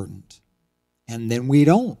self-important. And then we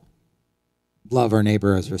don't love our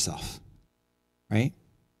neighbor as ourselves, right?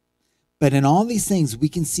 But in all these things, we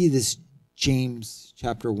can see this James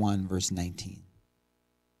chapter 1, verse 19.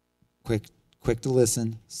 Quick to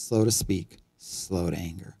listen, slow to speak, slow to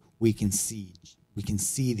anger. We can see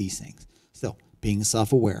these things. So, being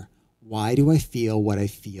self-aware. Why do I feel what I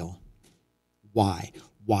feel? Why?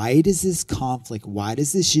 Why does this conflict, why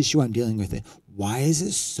does this issue I'm dealing with it, why is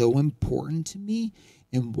it so important to me?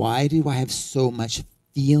 And why do I have so much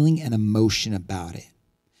feeling and emotion about it?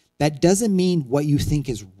 That doesn't mean what you think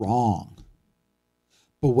is wrong.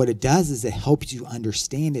 But what it does is it helps you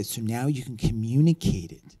understand it, so now you can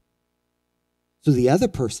communicate it. So the other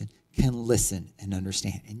person can listen and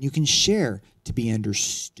understand, and you can share to be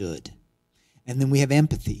understood. And then we have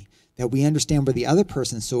empathy, that we understand where the other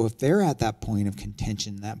person, so if they're at that point of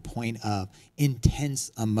contention, that point of intense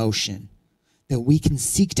emotion, that we can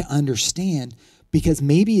seek to understand, because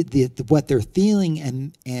maybe what they're feeling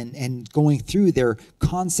and going through their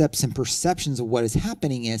concepts and perceptions of what is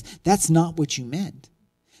happening is, that's not what you meant.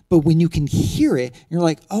 But when you can hear it, you're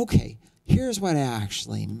like, okay, here's what I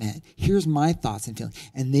actually meant. Here's my thoughts and feelings.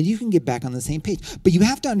 And then you can get back on the same page. But you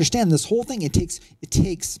have to understand this whole thing, it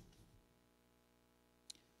takes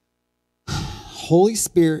Holy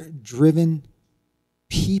Spirit driven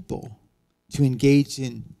people to engage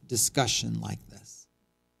in discussion like this.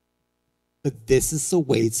 But this is the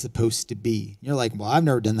way it's supposed to be. You're like, well, I've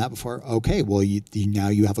never done that before. Okay, well, now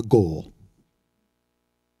you have a goal.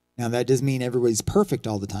 Now, that doesn't mean everybody's perfect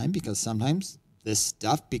all the time, because sometimes this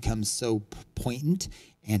stuff becomes so poignant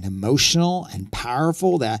and emotional and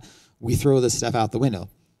powerful that we throw this stuff out the window.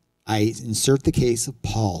 I insert the case of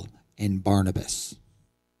Paul and Barnabas,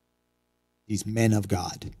 these men of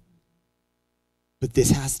God. But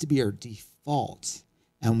this has to be our default,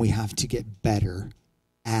 and we have to get better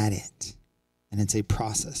at it. And it's a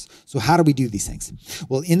process. So how do we do these things?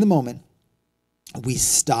 Well, in the moment, we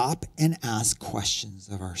stop and ask questions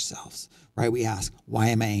of ourselves, right? We ask, why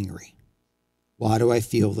am I angry? Why do I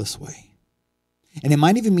feel this way? And it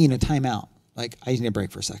might even mean a timeout. Like, I need a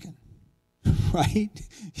break for a second, right?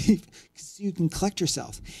 Because you can collect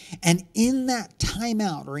yourself. And in that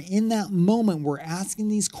timeout, or in that moment, we're asking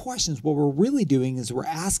these questions. What we're really doing is we're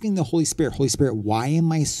asking the Holy Spirit, why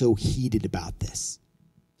am I so heated about this?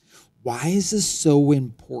 Why is this so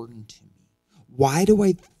important to me? Why do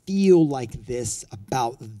I feel like this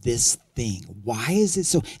about this thing? Why is it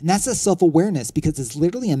so? And that's a self-awareness, because it's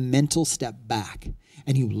literally a mental step back,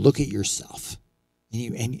 and you look at yourself, and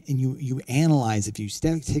you analyze. If you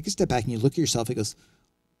take a step back and you look at yourself, it goes,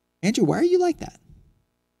 Andrew, why are you like that?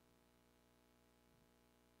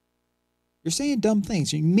 You're saying dumb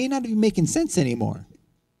things. You may not be making sense anymore.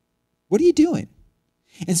 What are you doing?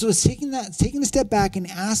 And so it's taking a step back and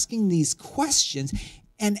asking these questions,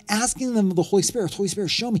 and asking them of the Holy Spirit. Holy Spirit,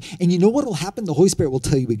 show me. And you know what will happen? The Holy Spirit will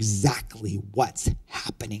tell you exactly what's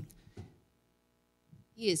happening.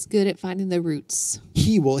 He is good at finding the roots.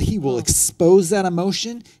 He will expose that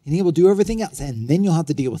emotion, and he will do everything else. And then you'll have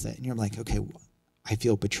to deal with it. And you're like, okay, I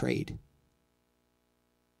feel betrayed.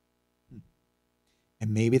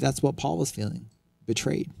 And maybe that's what Paul was feeling,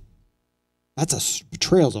 betrayed.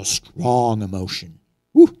 Betrayal is a strong emotion.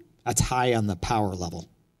 Woo, that's high on the power level,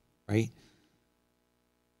 right?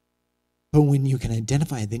 But when you can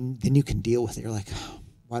identify it, then you can deal with it. You're like,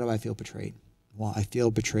 why do I feel betrayed? Well, I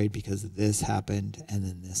feel betrayed because this happened and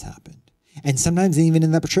then this happened. And sometimes even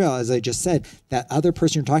in that betrayal, as I just said, that other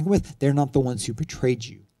person you're talking with, they're not the ones who betrayed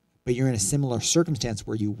you. But you're in a similar circumstance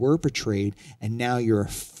where you were betrayed, and now you're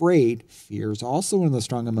afraid. Fear is also one of those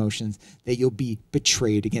strong emotions that you'll be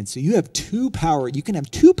betrayed again. So you can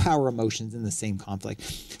have two power emotions in the same conflict.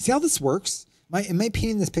 See how this works? Am I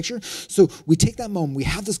painting this picture? So we take that moment, we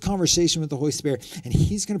have this conversation with the Holy Spirit, and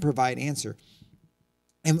he's going to provide answer.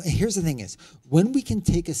 And here's the thing is, when we can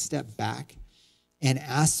take a step back and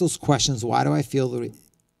ask those questions, why do I feel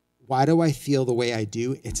the way I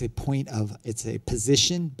do? It's a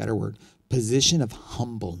position of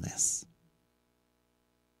humbleness.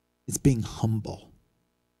 It's being humble.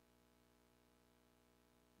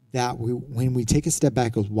 that when we take a step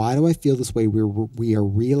back, goes, why do I feel this way? We are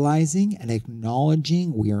realizing and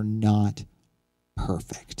acknowledging we are not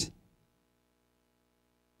perfect.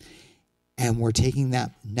 And we're taking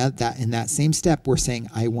that in that same step, we're saying,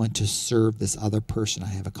 I want to serve this other person I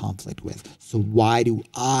have a conflict with. So why do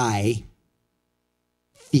I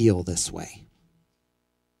feel this way?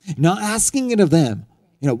 Not asking it of them.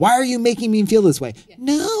 Why are you making me feel this way? Yeah.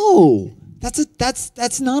 No. That's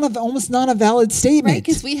almost not a valid statement. Right,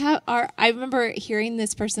 because I remember hearing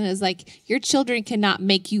this person is like, your children cannot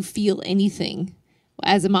make you feel anything.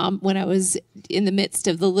 As a mom, when I was in the midst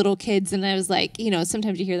of the little kids, and I was like,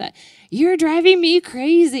 sometimes you hear that, you're driving me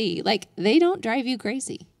crazy. Like, they don't drive you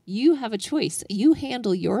crazy. You have a choice. You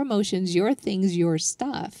handle your emotions, your things, your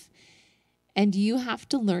stuff. And you have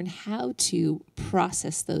to learn how to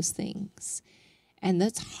process those things. And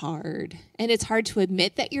that's hard. And it's hard to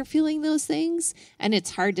admit that you're feeling those things. And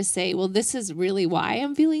it's hard to say, well, this is really why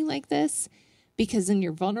I'm feeling like this. Because then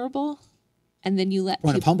you're vulnerable. And then you let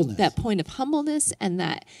that point of humbleness and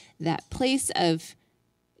that place of,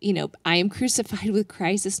 I am crucified with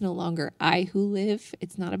Christ. It's no longer I who live.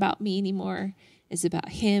 It's not about me anymore. It's about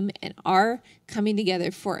him and our coming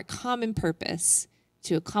together for a common purpose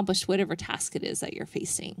to accomplish whatever task it is that you're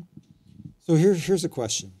facing. So here's a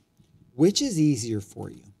question. Which is easier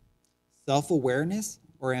for you? Self-awareness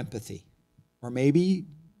or empathy? Or maybe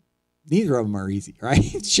neither of them are easy,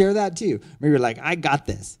 right? Share that too. Maybe you're like, I got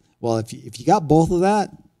this. Well, if you got both of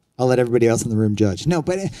that, I'll let everybody else in the room judge. No,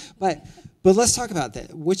 but let's talk about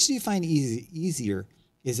that. Which do you find easier?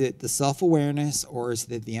 Is it the self-awareness or is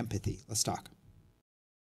it the empathy? Let's talk.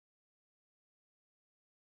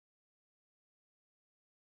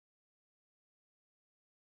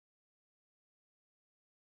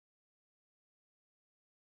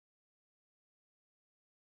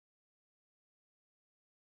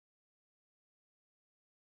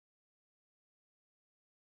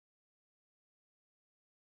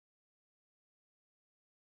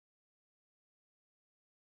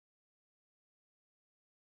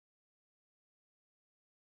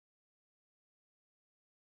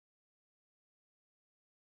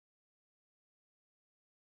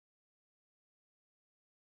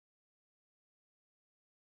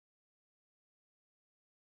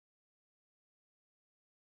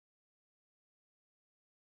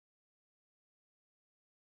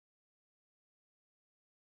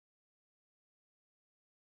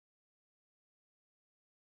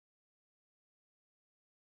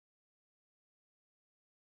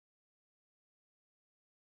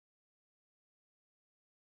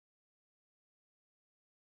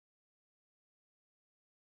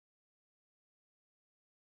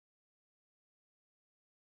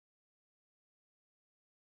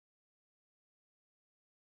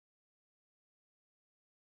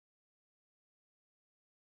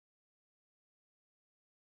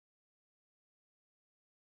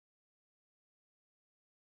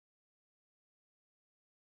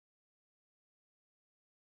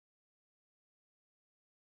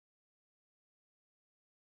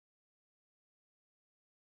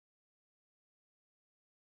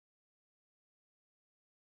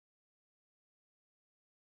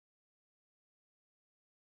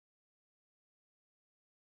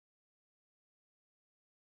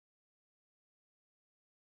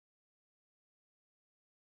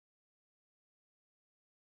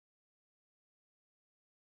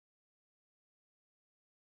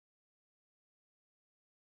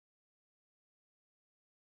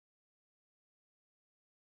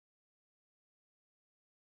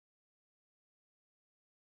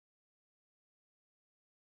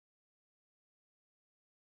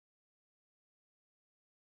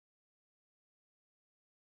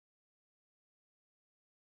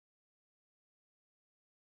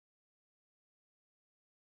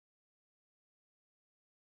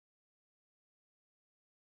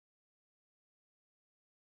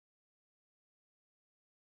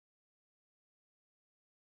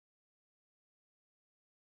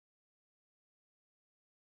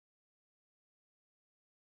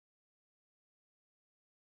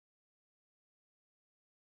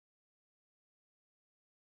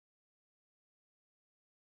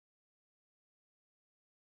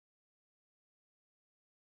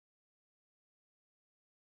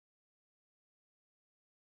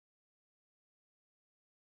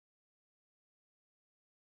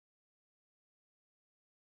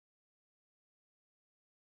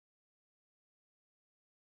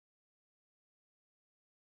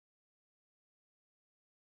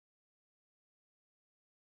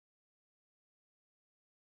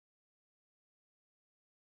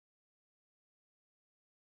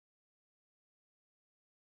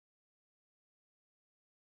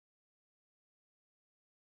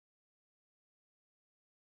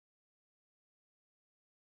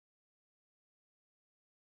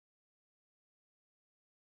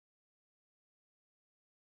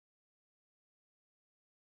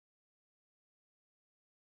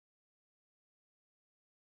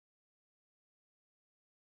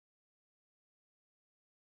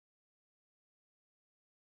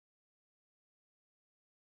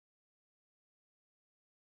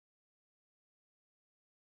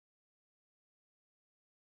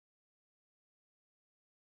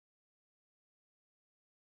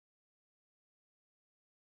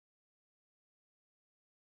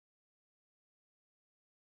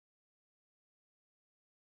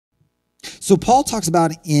 So Paul talks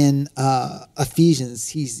about in Ephesians,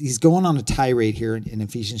 he's going on a tirade here in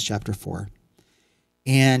Ephesians chapter 4.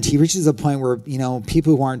 And he reaches a point where,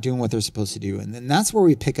 people who aren't doing what they're supposed to do. And then that's where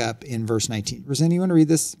we pick up in verse 19. Rosanna, you want to read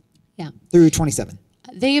this? Yeah. Through 27.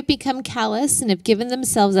 They have become callous and have given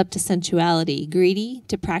themselves up to sensuality, greedy,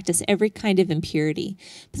 to practice every kind of impurity.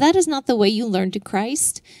 But that is not the way you learned to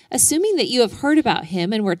Christ. Assuming that you have heard about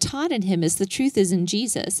him and were taught in him as the truth is in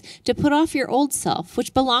Jesus, to put off your old self,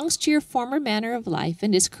 which belongs to your former manner of life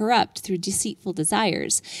and is corrupt through deceitful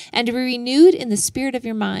desires, and to be renewed in the spirit of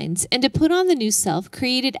your minds, and to put on the new self,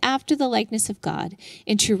 created after the likeness of God,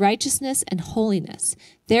 in true righteousness and holiness.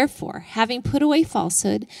 Therefore, having put away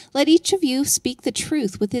falsehood, let each of you speak the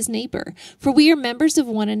truth with his neighbor, for we are members of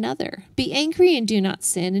one another. Be angry and do not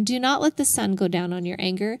sin, and do not let the sun go down on your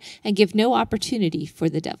anger, and give no opportunity for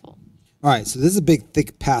the devil. All right, so this is a big,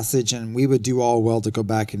 thick passage, and we would do all well to go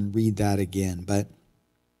back and read that again. But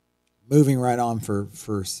moving right on for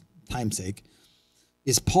time's sake,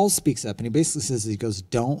 is Paul speaks up, and he basically says, he goes,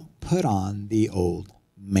 don't put on the old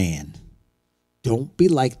man. Don't be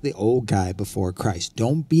like the old guy before Christ.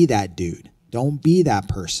 Don't be that dude. Don't be that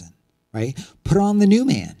person, right? Put on the new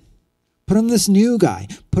man. Put on this new guy.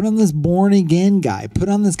 Put on this born again guy. Put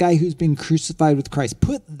on this guy who's been crucified with Christ.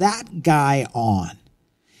 Put that guy on.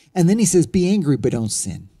 And then he says, be angry, but don't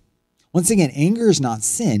sin. Once again, anger is not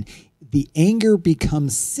sin. The anger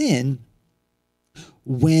becomes sin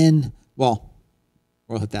when, we'll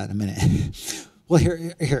hit that in a minute. Well,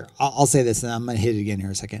 here, I'll say this, and I'm going to hit it again here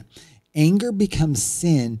in a second. Anger becomes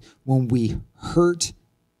sin when we hurt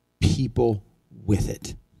people with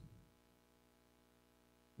it.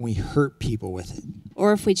 We hurt people with it.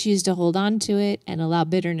 Or if we choose to hold on to it and allow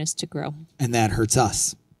bitterness to grow. And that hurts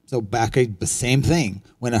us. So back at the same thing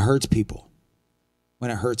when it hurts people.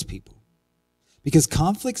 When it hurts people. Because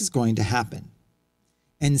conflict is going to happen.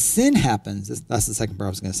 And sin happens, that's the second part I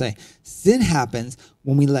was going to say. Sin happens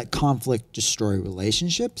when we let conflict destroy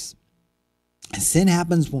relationships. Sin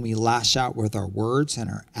happens when we lash out with our words and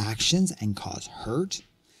our actions and cause hurt.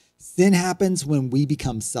 Sin happens when we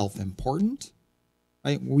become self-important,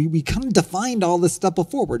 right? We kind of defined all this stuff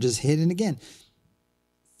before. We're just hitting again.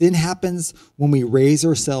 Sin happens when we raise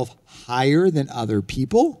ourselves higher than other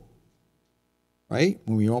people, right?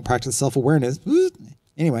 When we don't practice self-awareness.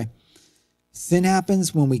 Anyway, sin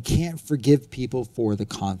happens when we can't forgive people for the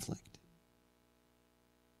conflict.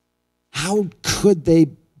 How could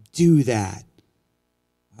they do that?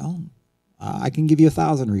 Well, I can give you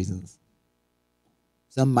 1,000 reasons.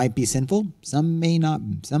 Some might be sinful. Some may not.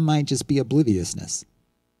 Some might just be obliviousness.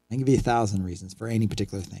 I can give you 1,000 reasons for any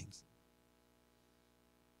particular things.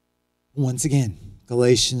 Once again,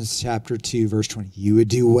 Galatians chapter 2, verse 20. We would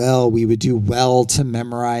do well to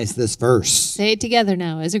memorize this verse. Say it together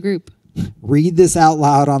now as a group. Read this out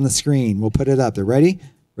loud on the screen. We'll put it up there. Ready?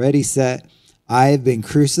 Ready, set. I have been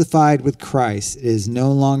crucified with Christ. It is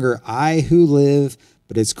no longer I who live,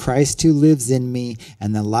 but it's Christ who lives in me,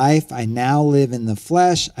 and the life I now live in the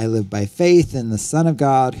flesh, I live by faith in the Son of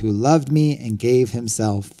God who loved me and gave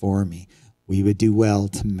himself for me. We would do well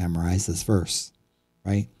to memorize this verse,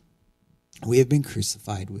 right? We have been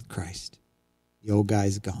crucified with Christ. The old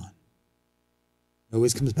guy's gone. It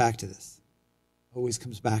always comes back to this. Always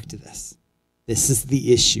comes back to this. This is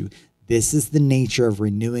the issue. This is the nature of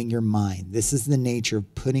renewing your mind. This is the nature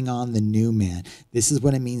of putting on the new man. This is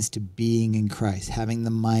what it means to being in Christ, having the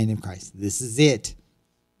mind of Christ. This is it.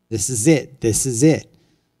 This is it. This is it.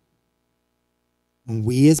 And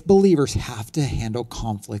we as believers have to handle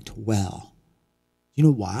conflict well. You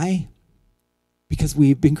know why? Because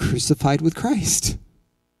we've been crucified with Christ.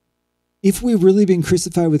 If we've really been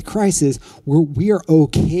crucified with Christ, we are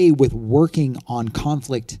okay with working on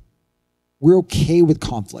conflict. We're okay with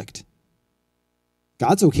conflict.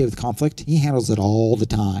 God's okay with conflict. He handles it all the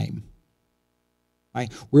time.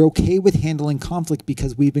 Right? We're okay with handling conflict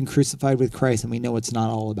because we've been crucified with Christ and we know it's not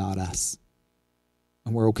all about us.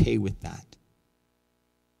 And we're okay with that.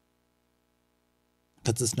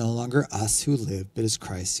 Because it's no longer us who live, but it's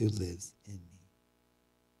Christ who lives in me.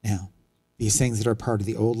 Now, these things that are part of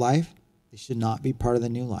the old life, they should not be part of the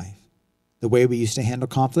new life. The way we used to handle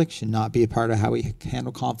conflict should not be a part of how we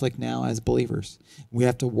handle conflict now as believers. We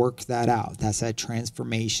have to work that out. That's that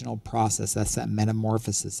transformational process. That's that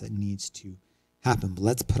metamorphosis that needs to happen. But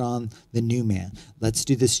let's put on the new man. Let's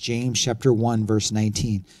do this James chapter 1, verse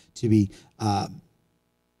 19. To be,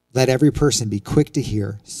 let every person be quick to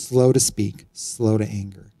hear, slow to speak, slow to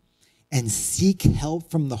anger. And seek help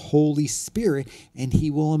from the Holy Spirit, and he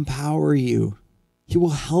will empower you. He will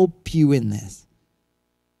help you in this.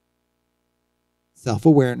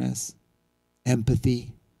 Self-awareness,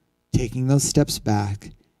 empathy, taking those steps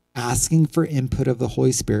back, asking for input of the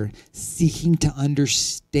Holy Spirit, seeking to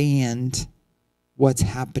understand what's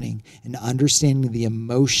happening and understanding the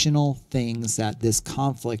emotional things that this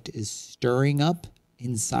conflict is stirring up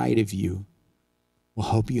inside of you will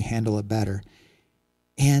help you handle it better.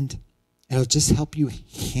 And it'll just help you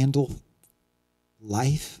handle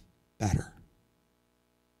life better.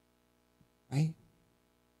 Right?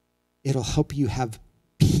 It'll help you have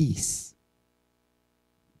peace.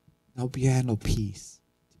 Help you handle peace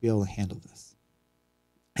to be able to handle this.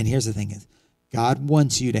 And here's the thing is, God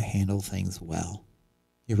wants you to handle things well.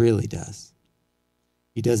 He really does.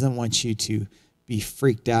 He doesn't want you to be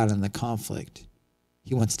freaked out in the conflict.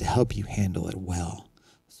 He wants to help you handle it well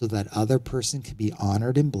so that other person can be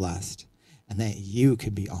honored and blessed and that you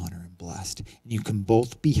can be honored and blessed. And you can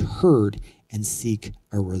both be heard and seek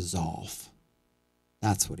a resolve.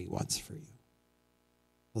 That's what he wants for you.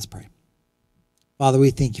 Let's pray. Father,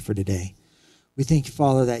 we thank you for today. We thank you,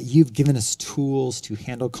 Father, that you've given us tools to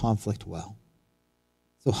handle conflict well.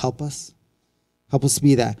 So help us. Help us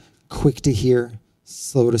be that quick to hear,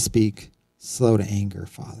 slow to speak, slow to anger,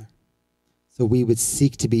 Father. So we would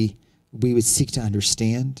seek to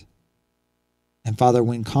understand. And Father,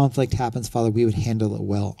 when conflict happens, Father, we would handle it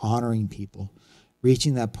well, honoring people,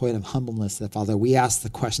 reaching that point of humbleness that, Father, we ask the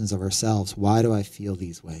questions of ourselves, why do I feel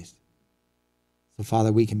these ways? So,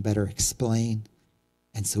 Father, we can better explain,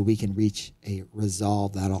 and so we can reach a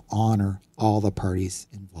resolve that'll honor all the parties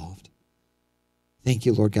involved. Thank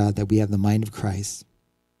you, Lord God, that we have the mind of Christ,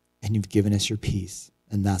 and you've given us your peace,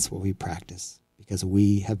 and that's what we practice, because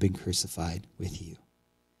we have been crucified with you.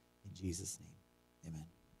 In Jesus' name, amen.